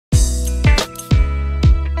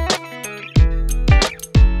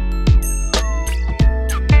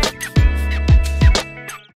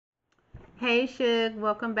Suge.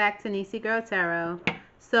 Welcome back to Neesie Girl Tarot.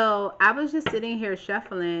 So I was just sitting here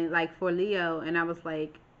shuffling like for Leo, and I was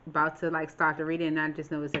like about to like start the reading, and I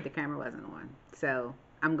just noticed that the camera wasn't on. So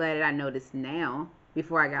I'm glad that I noticed now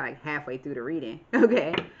before I got like halfway through the reading.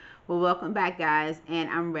 Okay. Well, welcome back, guys, and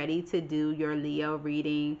I'm ready to do your Leo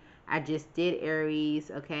reading. I just did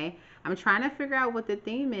Aries. Okay. I'm trying to figure out what the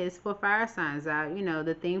theme is for fire signs.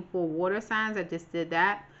 The theme for water signs, I just did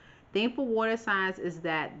that. Theme for water signs is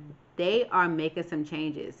that they are making some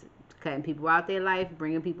changes, cutting people out their life,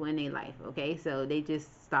 bringing people in their life. Okay, so they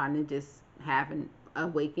just starting to just have an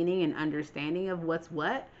awakening and understanding of what's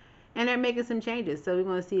what, and they're making some changes. So we're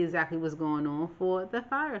going to see exactly what's going on for the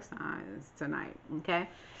fire signs tonight. Okay,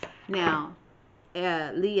 now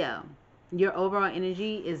Leo, your overall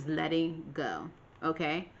energy is letting go.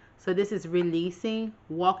 Okay, so this is releasing,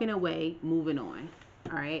 walking away, moving on.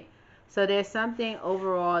 All right. So there's something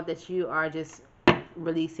overall that you are just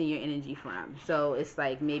releasing your energy from. So it's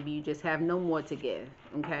like maybe you just have no more to give.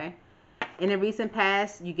 Okay. In the recent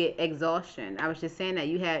past, you get exhaustion. I was just saying that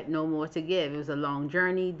you had no more to give. It was a long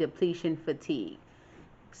journey, depletion, fatigue.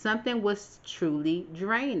 Something was truly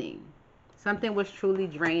draining. Something was truly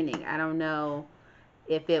draining. I don't know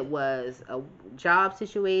if it was a job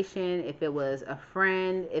situation, if it was a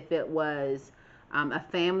friend, if it was a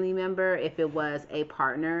family member, if it was a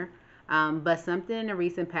partner. But something in the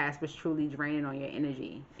recent past was truly draining on your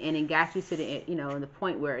energy. And it got you to the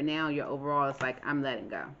point where now your overall is like, I'm letting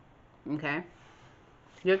go. Okay?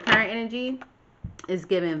 Your current energy is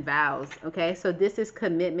giving vows. Okay? So this is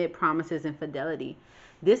commitment, promises, and fidelity.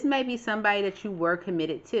 This may be somebody that you were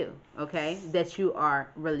committed to. Okay? That you are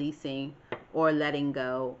releasing or letting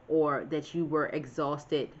go, or that you were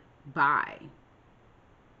exhausted by.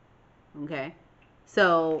 Okay?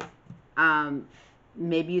 So,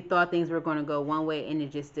 maybe you thought things were going to go one way and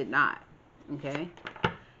it just did not. Okay?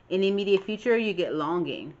 In the immediate future, you get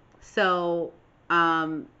longing. So,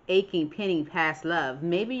 aching, pinning, past love.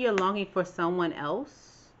 Maybe you're longing for someone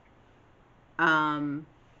else.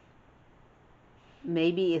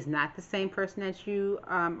 Maybe it's not the same person that you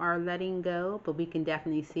are letting go, but we can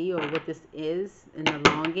definitely see or what this is in the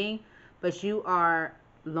longing. But you are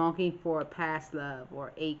longing for past love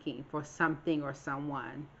or aching for something or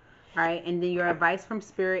someone. All right, and then your advice from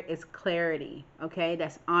spirit is clarity. Okay,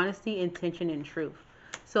 that's honesty, intention, and truth.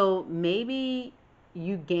 So maybe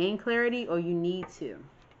you gain clarity or you need to.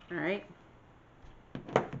 All right.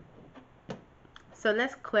 So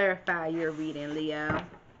let's clarify your reading, Leo,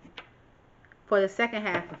 for the second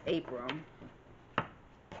half of April.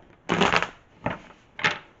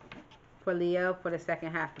 For Leo, for the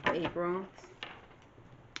second half of April.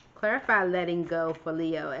 Clarify letting go for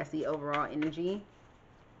Leo as the overall energy.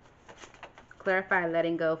 Clarify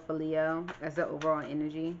letting go for Leo as the overall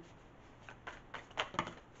energy.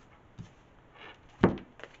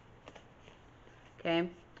 Okay.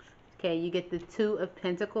 Okay, you get the Two of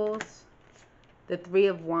Pentacles, the Three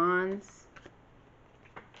of Wands,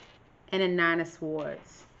 and a Nine of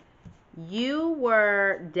Swords. You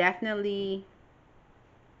were definitely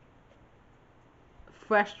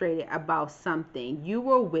frustrated about something. You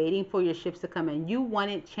were waiting for your ships to come in. You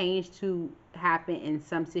wanted change to happen in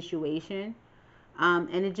some situation.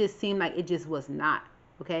 And it just seemed like it just was not.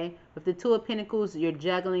 Okay? With the Two of Pentacles, you're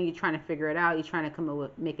juggling. You're trying to figure it out. You're trying to come up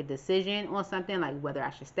with, make a decision on something like whether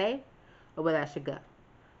I should stay or whether I should go.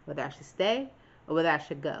 Whether I should stay or whether I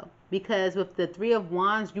should go. Because with the Three of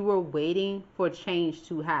Wands, you were waiting for change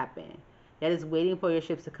to happen. That is waiting for your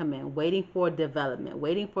ships to come in, waiting for development,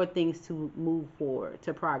 waiting for things to move forward,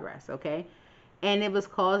 to progress, okay? And it was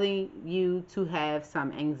causing you to have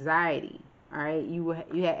some anxiety, all right? You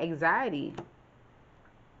had anxiety.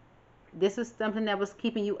 This was something that was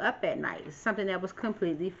keeping you up at night. It's something that was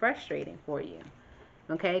completely frustrating for you,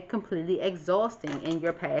 okay? Completely exhausting in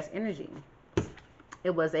your past energy. It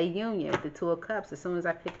was a union with the Two of Cups. As soon as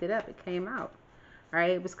I picked it up, it came out, all right?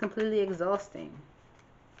 It was completely exhausting.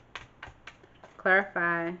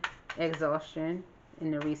 Clarify exhaustion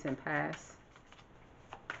in the recent past.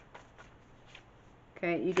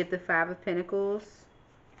 Okay, you get the Five of Pentacles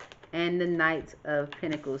and the Knight of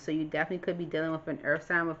Pentacles. So you definitely could be dealing with an earth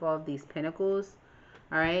sign with all of these pentacles.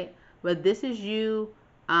 All right, but this is you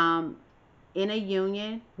in a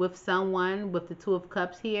union with someone with the Two of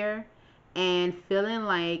Cups here and feeling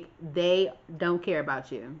like they don't care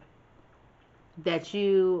about you, that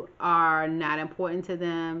you are not important to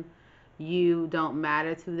them, you don't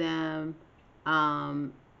matter to them,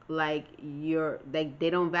 like they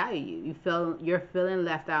don't value you. You're feeling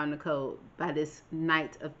left out in the cold by this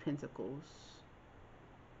Knight of Pentacles.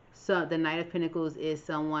 So the Knight of Pentacles is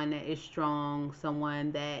someone that is strong,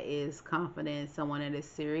 someone that is confident, someone that is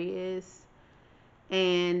serious,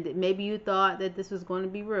 And maybe you thought that this was going to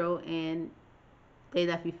be real, and they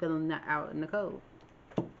left you feeling out in the cold.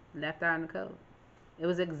 Left out in the cold. It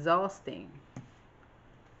was exhausting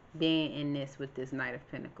being in this with this Knight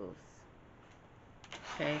of Pentacles.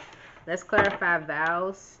 Okay, let's clarify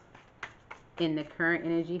vows in the current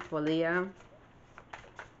energy for Leo.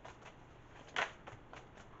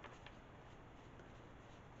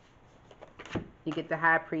 You get the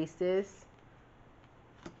High Priestess.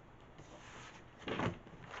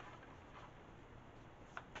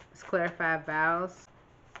 Let's clarify vows.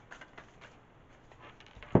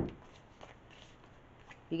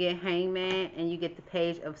 You get Hangman, and you get the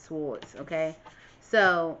Page of Swords, okay?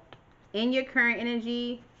 So, in your current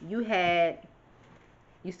energy, you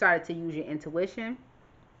started to use your intuition.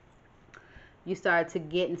 You started to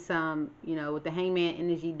get in some, with the Hangman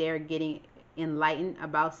energy, they're getting enlightened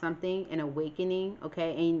about something, an awakening,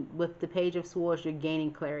 okay? And with the Page of Swords, you're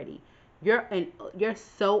gaining clarity. You're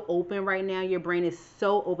so open right now. Your brain is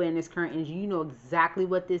so open in this current energy. You know exactly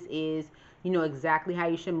what this is. You know exactly how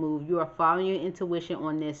you should move. You are following your intuition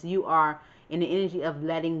on this. You are in the energy of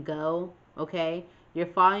letting go, okay? You're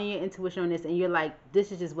following your intuition on this, and you're like,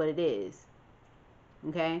 this is just what it is,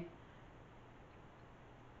 okay?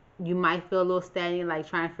 You might feel a little stagnant, like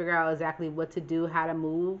trying to figure out exactly what to do, how to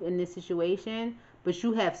move in this situation, but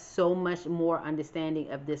you have so much more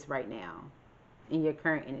understanding of this right now in your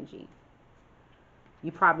current energy.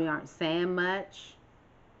 You probably aren't saying much.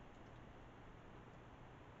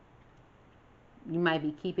 You might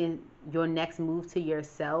be keeping your next move to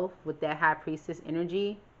yourself with that High Priestess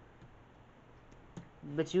energy.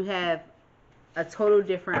 But you have a total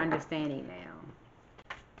different understanding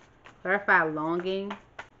now. Clarify longing.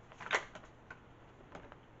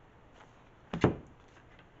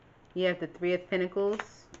 You have the Three of Pentacles.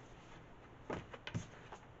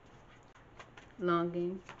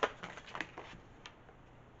 Longing.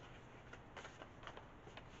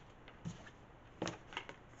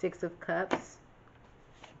 Six of Cups.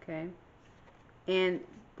 Okay. And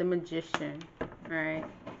the Magician. Alright.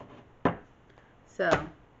 So,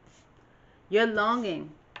 you're longing.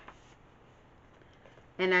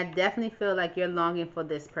 And I definitely feel like you're longing for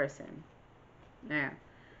this person.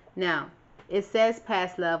 Now, it says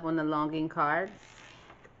past love on the longing card.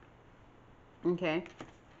 Okay.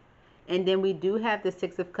 And then we do have the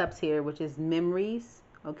Six of Cups here, which is memories,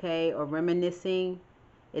 okay, or reminiscing.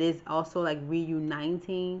 It is also like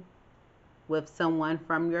reuniting with someone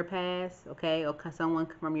from your past, okay, or someone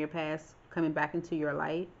from your past coming back into your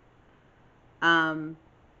life.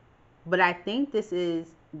 But I think this is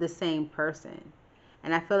the same person.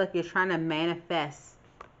 And I feel like you're trying to manifest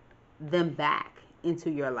them back into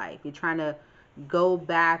your life. You're trying to go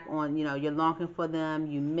back on, you're longing for them,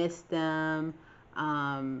 you miss them,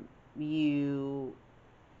 you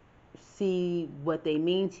see what they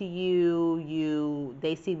mean to you,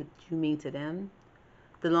 they see what you mean to them.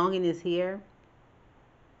 The longing is here.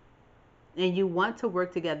 And you want to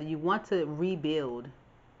work together. You want to rebuild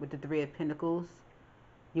with the Three of Pentacles.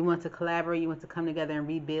 You want to collaborate. You want to come together and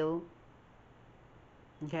rebuild.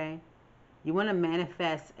 Okay? You want to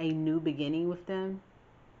manifest a new beginning with them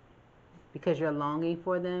because you're longing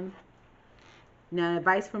for them. Now,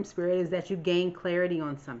 advice from Spirit is that you gain clarity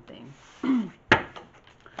on something.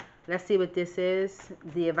 Let's see what this is.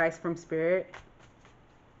 The advice from Spirit.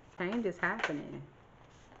 Change is happening.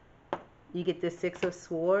 You get the Six of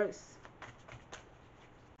Swords.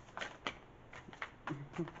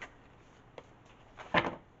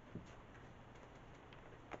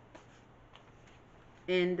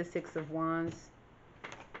 And the Six of Wands.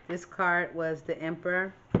 This card was the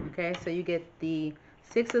Emperor. Okay, so you get the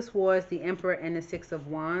Six of Swords, the Emperor, and the Six of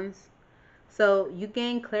Wands. So you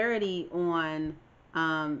gain clarity on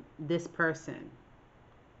this person.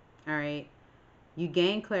 All right. You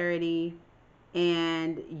gain clarity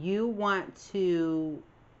and you want to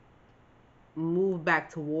move back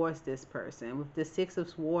towards this person. With the Six of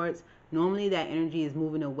Swords, normally that energy is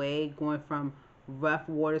moving away, going from rough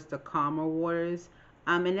waters to calmer waters.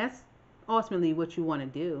 And that's ultimately what you want to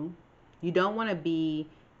do. You don't want to be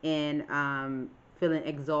in feeling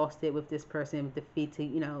exhausted with this person, with the feet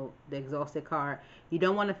to, the exhausted card. You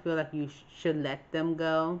don't want to feel like you should let them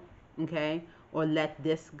go, okay? Or let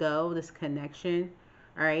this go, this connection,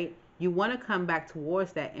 all right? You want to come back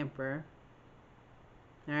towards that Emperor,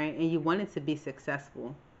 all right? And you want it to be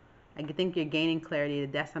successful. I think you're gaining clarity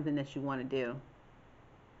that that's something that you want to do,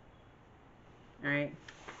 all right?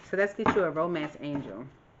 So let's get you a Romance Angel.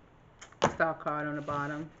 Star card on the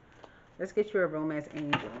bottom. Let's get you a Romance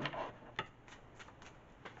Angel.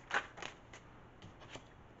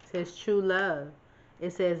 It says true love.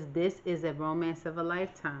 It says this is a romance of a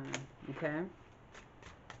lifetime. Okay.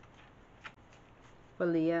 for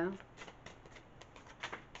Leo.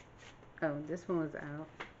 Oh, this one was out.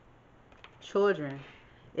 Children.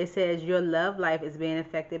 It says your love life is being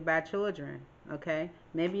affected by children. Okay?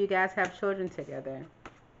 Maybe you guys have children together.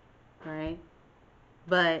 Right?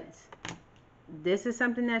 But this is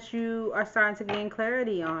something that you are starting to gain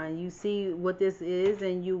clarity on. You see what this is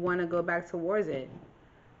and you want to go back towards it.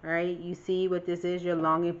 All right? You see what this is. You're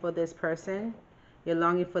longing for this person. You're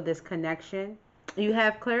longing for this connection. You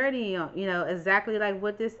have clarity on, you know, exactly like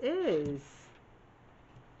what this is.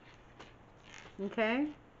 Okay?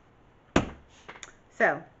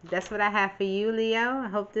 So, that's what I have for you, Leo. I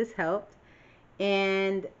hope this helped.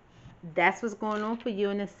 And that's what's going on for you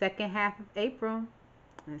in the second half of April.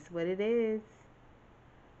 That's what it is.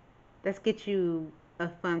 Let's get you a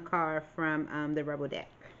fun card from the Rebel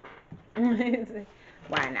deck.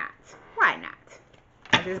 Why not? Why not?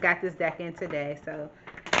 I just got this deck in today, so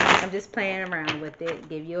I'm just playing around with it.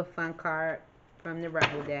 Give you a fun card from the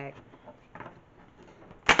Rebel deck.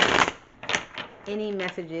 Any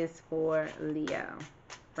messages for Leo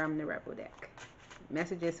from the Rebel deck?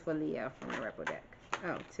 Messages for Leo from the Rebel deck.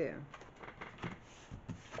 Oh, two.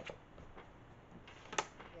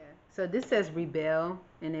 Yeah. So this says rebel,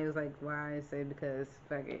 and it was like, why? I say because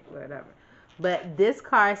fuck it, whatever. But this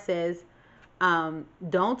card says,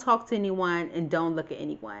 don't talk to anyone and don't look at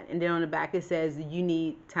anyone. And then on the back it says you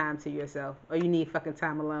need time to yourself, or you need fucking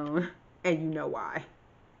time alone, and you know why.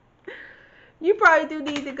 You probably do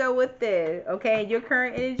need to go with this, okay? Your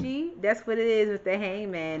current energy, that's what it is with the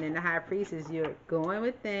Hangman and the High Priestess. You're going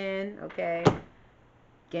within, okay?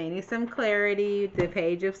 Gaining some clarity, the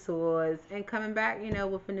Page of Swords, and coming back, you know,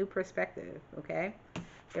 with a new perspective, okay?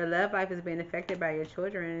 Your love life is being affected by your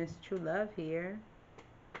children. It's true love here.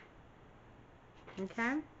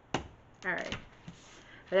 Okay? All right.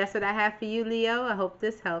 But that's what I have for you, Leo. I hope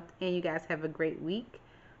this helped, and you guys have a great week.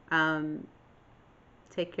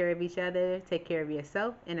 Take care of each other. Take care of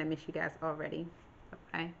yourself. And I miss you guys already.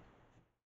 Bye-bye.